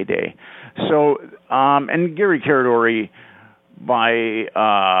no mayday. So, and Gary Caradori, by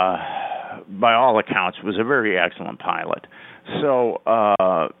all accounts, was a very excellent pilot. So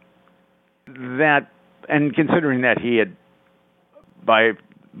that, and considering that he had, by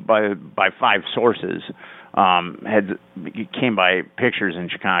 5 sources, he came by pictures in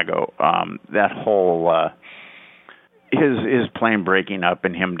Chicago, that whole. His plane breaking up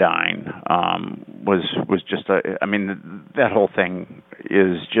and him dying was just that whole thing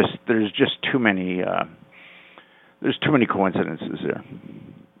is just there's too many coincidences there,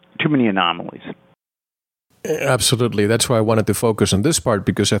 too many anomalies. Absolutely. That's why I wanted to focus on this part,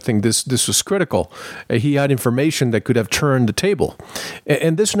 because I think this was critical. He had information that could have turned the table.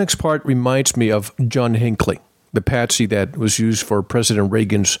 And this next part reminds me of John Hinckley, the patsy that was used for President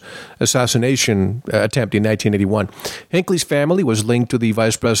Reagan's assassination attempt in 1981. Hinckley's family was linked to the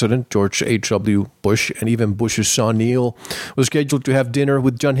Vice President, George H.W. Bush, and even Bush's son, Neil, was scheduled to have dinner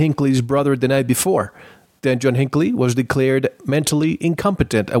with John Hinckley's brother the night before. Then John Hinckley was declared mentally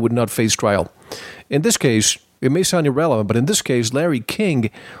incompetent and would not face trial. In this case, it may sound irrelevant, but in this case, Larry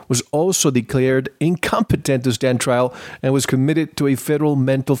King was also declared incompetent to stand trial and was committed to a federal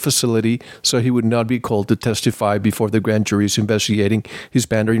mental facility so he would not be called to testify before the grand juries investigating his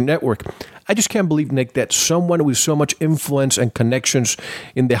pandering network. I just can't believe, Nick, that someone with so much influence and connections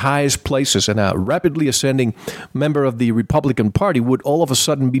in the highest places and a rapidly ascending member of the Republican Party would all of a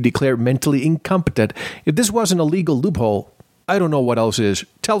sudden be declared mentally incompetent. If this wasn't a legal loophole, I don't know what else is.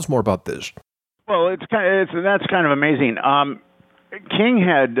 Tell us more about this. Well, that's kind of amazing. King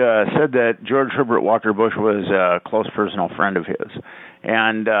had said that George Herbert Walker Bush was a close personal friend of his,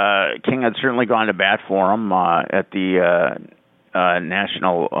 and King had certainly gone to bat for him at the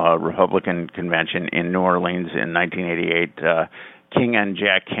National Republican Convention in New Orleans in 1988. King and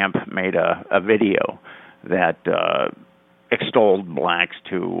Jack Kemp made a video that extolled blacks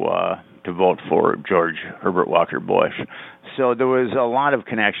to vote for George Herbert Walker Bush. So there was a lot of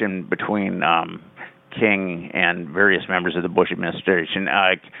connection between King and various members of the Bush administration.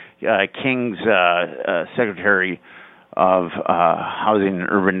 King's Secretary of Housing and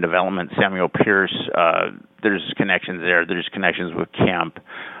Urban Development, Samuel Pierce, there's connections there. There's connections with Kemp.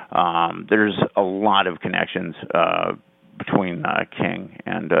 There's a lot of connections between King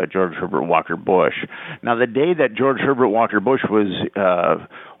and George Herbert Walker Bush. Now, the day that George Herbert Walker Bush was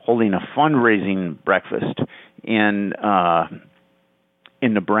holding a fundraising breakfast in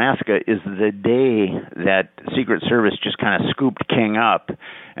Nebraska is the day that Secret Service just kind of scooped King up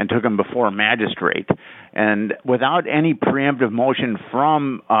and took him before a magistrate. And without any preemptive motion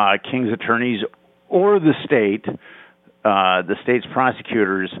from King's attorneys or the state's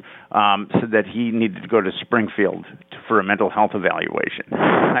prosecutors said that he needed to go to Springfield for a mental health evaluation.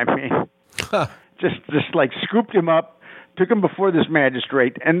 I mean, just like scooped him up, took him before this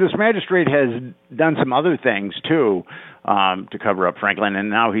magistrate, and this magistrate has done some other things, too, to cover up Franklin, and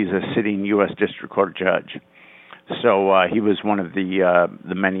now he's a sitting U.S. District Court judge. So he was one of the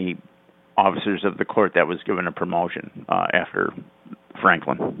many officers of the court that was given a promotion after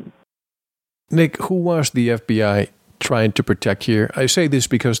Franklin. Nick, who was the FBI trying to protect here? I say this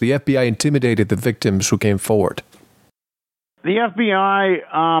because the FBI intimidated the victims who came forward. The FBI...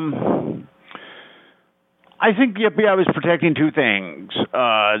 I think the FBI was protecting two things.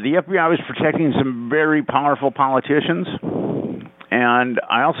 The FBI was protecting some very powerful politicians, and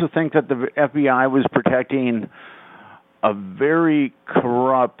I also think that the FBI was protecting a very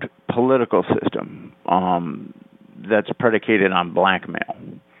corrupt political system. that's predicated on blackmail.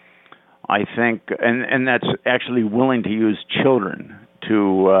 I think, and that's actually willing to use children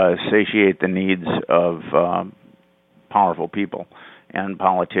to satiate the needs of powerful people and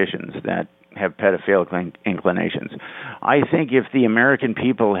politicians that have pedophilic inclinations. I think if the American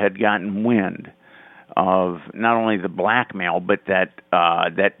people had gotten wind of not only the blackmail, but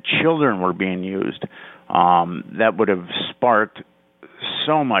that children were being used, that would have sparked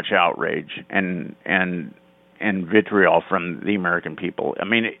so much outrage and vitriol from the American people. I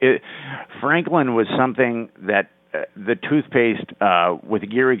mean, Franklin was something that the toothpaste with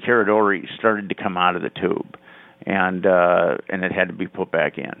Gary Caradori started to come out of the tube, and it had to be put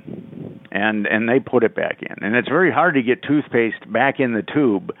back in, and they put it back in, and it's very hard to get toothpaste back in the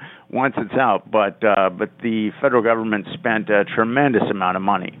tube once it's out, but the federal government spent a tremendous amount of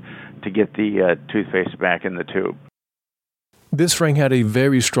money to get the toothpaste back in the tube. This Frank had a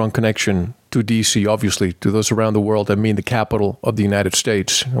very strong connection to D.C., obviously, to those around the world. I mean, the capital of the United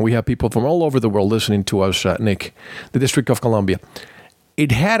States. And we have people from all over the world listening to us, Nick, the District of Columbia.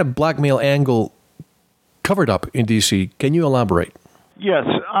 It had a blackmail angle covered up in D.C. Can you elaborate? Yes.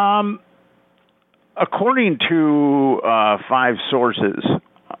 According to 5 sources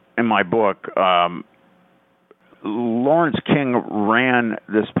in my book, Lawrence King ran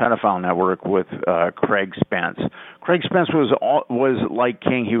this pedophile network with Craig Spence. Craig Spence was like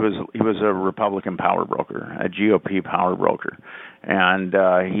King. He was a Republican power broker, a GOP power broker, and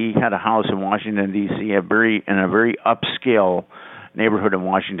he had a house in Washington D.C. in a very upscale neighborhood in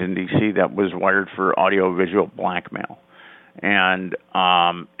Washington D.C. that was wired for audio-visual blackmail, and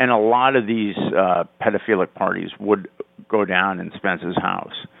a lot of these pedophilic parties would go down in Spence's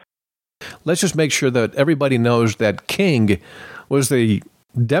house. Let's just make sure that everybody knows that King was the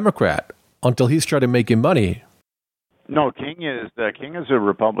Democrat until he started making money. No, King is a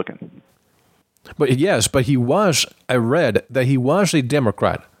Republican. But I read that he was a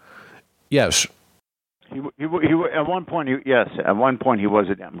Democrat. Yes. He at one point he was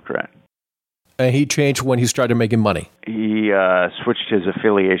a Democrat. And he changed when he started making money. He switched his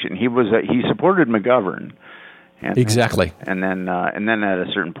affiliation. He supported McGovern. Exactly. And then at a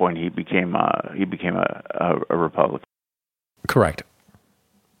certain point he became a Republican. Correct.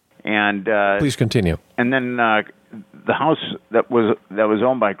 And please continue. And then the house that was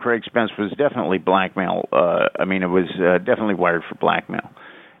owned by Craig Spence was definitely blackmail. It was definitely wired for blackmail,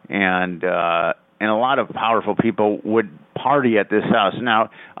 and a lot of powerful people would party at this house. Now,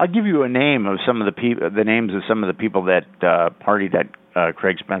 I'll give you a name of some of the names of some of the people that partied at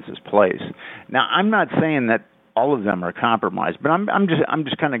Craig Spence's place. Now, I'm not saying that all of them are compromised, but I'm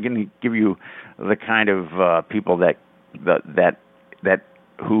just kind of going to give you the kind of people that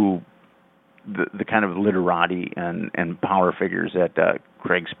the kind of literati and power figures that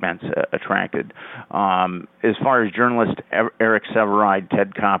Craig Spence attracted. As far as journalists, Eric Severide,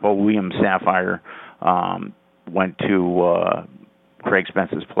 Ted Koppel, William Safire went to Craig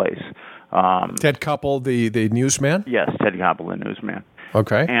Spence's place. Ted Koppel, the newsman? Yes, Ted Koppel, the newsman.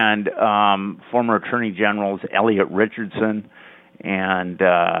 Okay. And former Attorney Generals Elliot Richardson and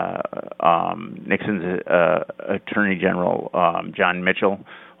Nixon's Attorney General John Mitchell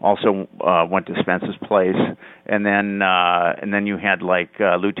also went to Spence's place, and then you had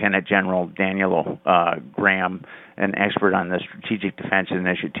Lieutenant General Daniel Graham, an expert on the Strategic Defense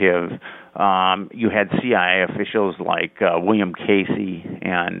Initiative. You had CIA officials like William Casey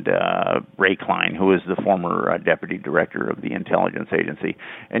and Ray Klein, who was the former deputy director of the intelligence agency,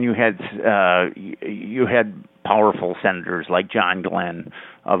 and you had powerful senators like John Glenn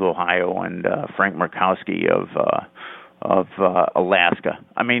of Ohio and Frank Murkowski of Alaska.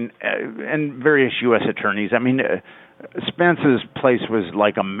 And various U.S. attorneys. Spence's place was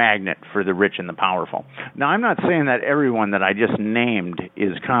like a magnet for the rich and the powerful. Now, I'm not saying that everyone that I just named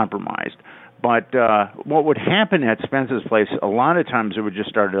is compromised, but what would happen at Spence's place, a lot of times it would just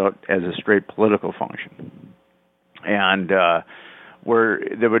start out as a straight political function, and where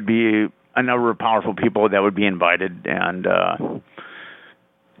there would be a number of powerful people that would be invited, and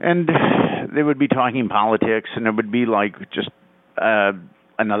they would be talking politics, and it would be like just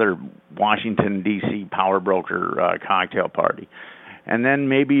another Washington, D.C. power broker cocktail party. And then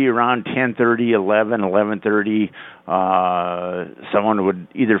maybe around 10:30, 11:30, someone would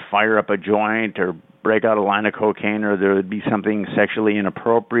either fire up a joint or break out a line of cocaine, or there would be something sexually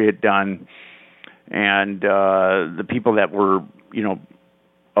inappropriate done. And the people that were,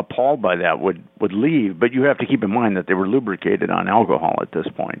 appalled by that would leave, but you have to keep in mind that they were lubricated on alcohol at this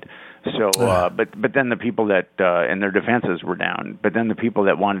point. So, but then the people that and their defenses were down. But then the people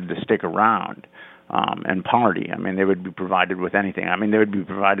that wanted to stick around and party, they would be provided with anything. They would be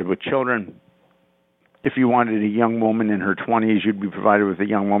provided with children, If you wanted a young woman in her 20s, you'd be provided with a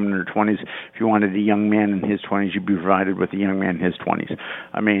young woman in her 20s. If you wanted a young man in his 20s, you'd be provided with a young man in his 20s.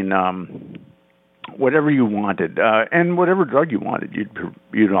 I mean, whatever you wanted, and whatever drug you wanted,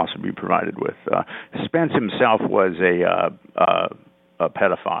 you'd also be provided with. Spence himself was a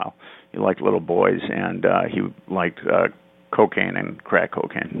pedophile. He liked little boys, and he liked cocaine and crack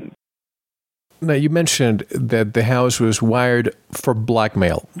cocaine. Now, you mentioned that the house was wired for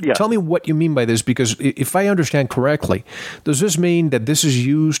blackmail. Yes. Tell me what you mean by this, because if I understand correctly, does this mean that this is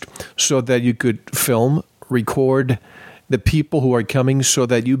used so that you could film, record the people who are coming so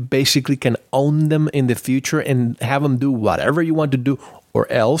that you basically can own them in the future and have them do whatever you want to do,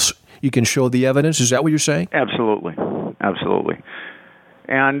 or else you can show the evidence? Is that what you're saying? Absolutely. Absolutely.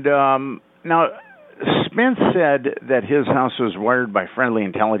 And now, Spence said that his house was wired by friendly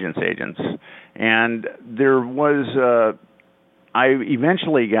intelligence agents. And there was, I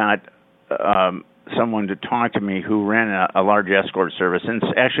eventually got someone to talk to me who ran a large escort service, and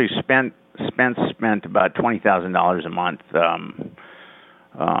actually Spence spent about $20,000 a month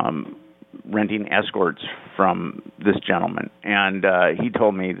renting escorts from this gentleman. And he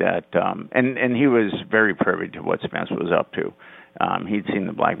told me that, and he was very privy to what Spence was up to. He'd seen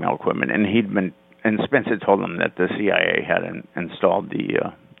the blackmail equipment, and Spence had told him that the CIA had installed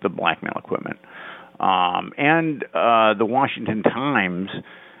the blackmail equipment. And the Washington Times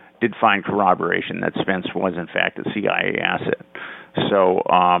did find corroboration that Spence was, in fact, a CIA asset. So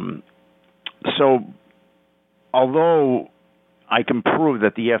although I can prove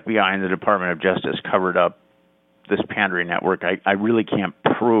that the FBI and the Department of Justice covered up this pandering network, I really can't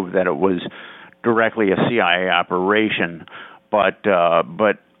prove that it was directly a CIA operation, but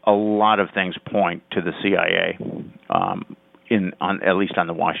a lot of things point to the CIA, at least on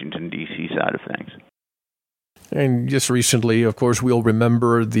the Washington, D.C. side of things. And just recently, of course, we'll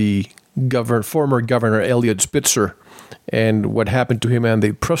remember the former Governor Eliot Spitzer and what happened to him and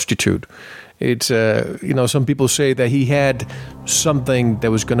the prostitute. It's, some people say that he had something that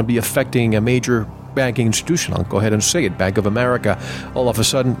was going to be affecting a major banking institution. I'll go ahead and say it, Bank of America. All of a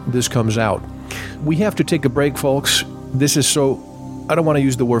sudden, this comes out. We have to take a break, folks. This is so, I don't want to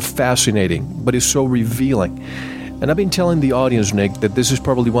use the word fascinating, but it's so revealing. And I've been telling the audience, Nick, that this is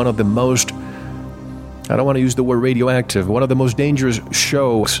probably one of the most, I don't want to use the word radioactive, one of the most dangerous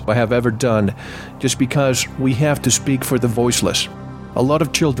shows I have ever done, just because we have to speak for the voiceless. A lot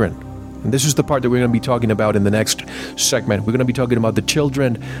of children, and this is the part that we're going to be talking about in the next segment. We're going to be talking about the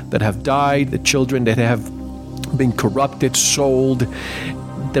children that have died, the children that have been corrupted, sold.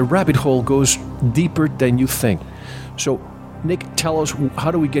 The rabbit hole goes deeper than you think. So, Nick, tell us, how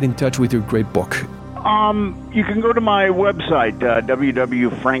do we get in touch with your great book? You can go to my website,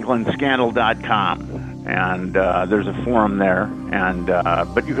 www.franklinscandal.com, and there's a forum there. And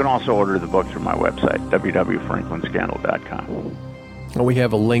but you can also order the book through my website, www.franklinscandal.com. And we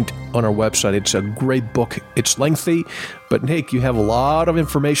have a link on our website. It's a great book. It's lengthy, but Nick, you have a lot of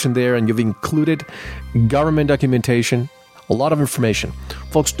information there, and you've included government documentation, a lot of information.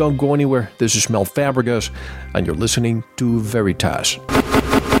 Folks, don't go anywhere. This is Mel Fabregas, and you're listening to Veritas.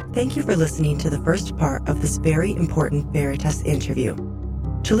 Thank you for listening to the first part of this very important Veritas interview.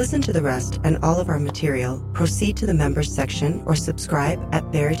 To listen to the rest and all of our material, proceed to the members section or subscribe at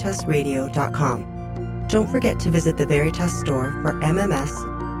veritasradio.com. Don't forget to visit the Veritas store for MMS,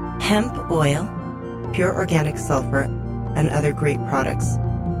 hemp oil, pure organic sulfur, and other great products.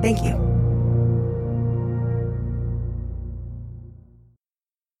 Thank you.